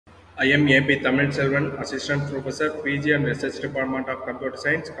I am A.P. Tamilselvan, Assistant Professor, PG and Research Department of Computer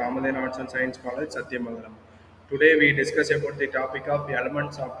Science, Kamadin Arts and Science College, Satyamangalam. Today we discuss about the topic of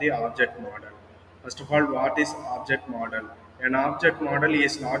elements of the object model. First of all, what is object model? An object model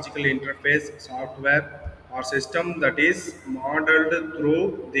is logical interface software or system that is modeled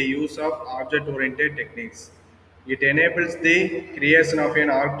through the use of object-oriented techniques. It enables the creation of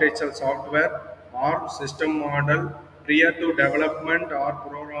an architectural software or system model prior to development or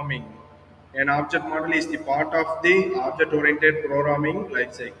programming. An object model is the part of the object-oriented programming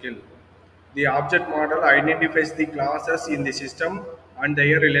lifecycle. The object model identifies the classes in the system and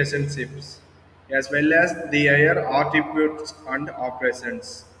their relationships, as well as their attributes and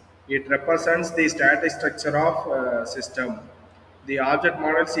operations. It represents the static structure of system. The object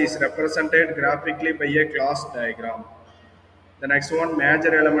models is represented graphically by a class diagram. The next one,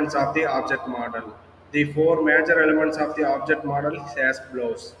 major elements of the object model. The four major elements of the object model is as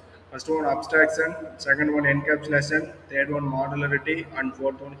follows. First one, abstraction. Second one, encapsulation. Third one, modularity. And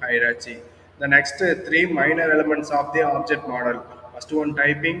fourth one, hierarchy. The next three minor elements of the object model. First one,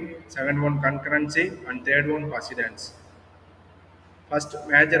 typing. Second one, concurrency. And third one, precedence. First,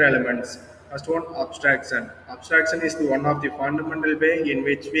 major elements. First one, abstraction. Abstraction is the one of the fundamental way in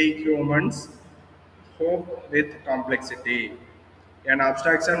which we humans cope with complexity. An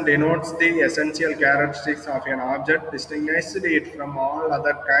abstraction denotes the essential characteristics of an object, distinguishing it from all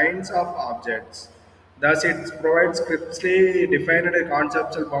other kinds of objects. Thus, it provides crisply defined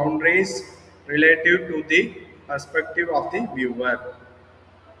conceptual boundaries relative to the perspective of the viewer.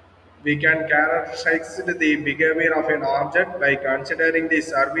 We can characterize the behavior of an object by considering the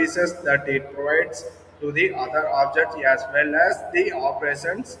services that it provides to the other objects as well as the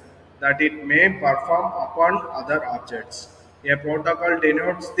operations that it may perform upon other objects. A protocol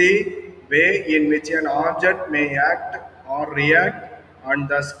denotes the way in which an object may act or react and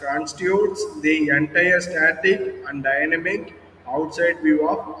thus constitutes the entire static and dynamic outside view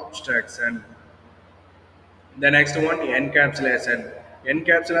of abstraction. The next one, encapsulation.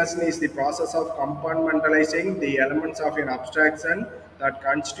 Encapsulation is the process of compartmentalizing the elements of an abstraction that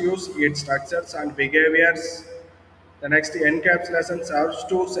constitutes its structures and behaviors. The next, encapsulation serves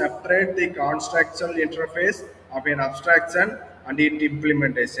to separate the constructual interface of an abstraction and its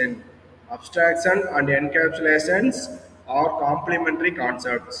implementation. Abstraction and encapsulations are complementary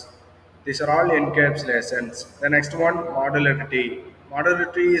concepts. These are all encapsulations. The next one, modularity.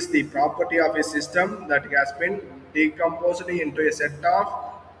 Modularity is the property of a system that has been decomposed into a set of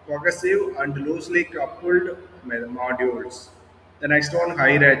cohesive and loosely coupled modules. The next one,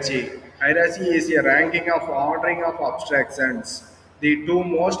 hierarchy. Hierarchy is a ranking of ordering of abstractions. The two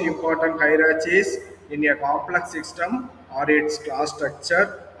most important hierarchies in a complex system are its class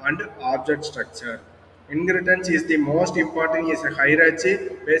structure and object structure. Inheritance is the most important is a hierarchy.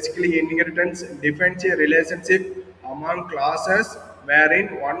 Basically, inheritance defines a relationship among classes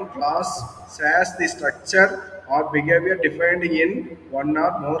wherein one class shares the structure or behavior defined in one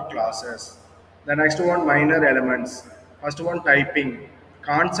or more classes. The next one, minor elements. First one, typing.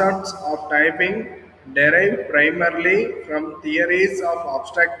 Concepts of typing derive primarily from theories of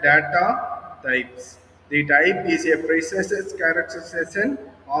abstract data types. The type is a precise characterization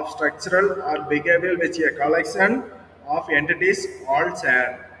of structural or behavioral which a collection of entities all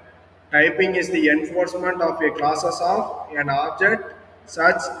share. Typing is the enforcement of a classes of an object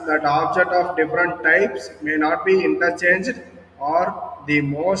such that objects of different types may not be interchanged or the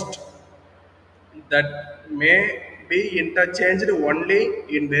most that may be interchanged only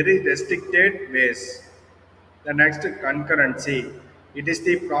in very restricted ways. The next, concurrency. It is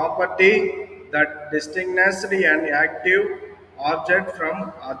the property that distinguishes an active object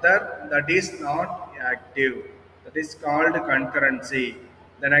from other that is not active. That is called concurrency.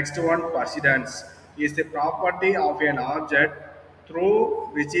 The next one, precedence, is the property of an object through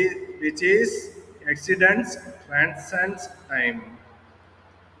which is accidents transcends time.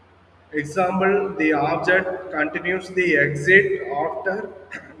 Example, the object continues the exit after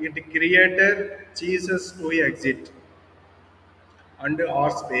it creator chooses to exit and or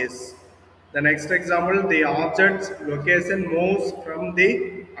space. The next example, the object's location moves from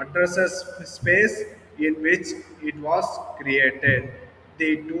the addresses space in which it was created.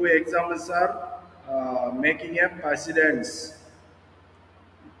 The two examples are making a precedence.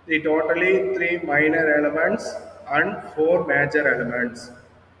 The totally three minor elements and four major elements.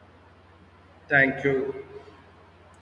 Thank you.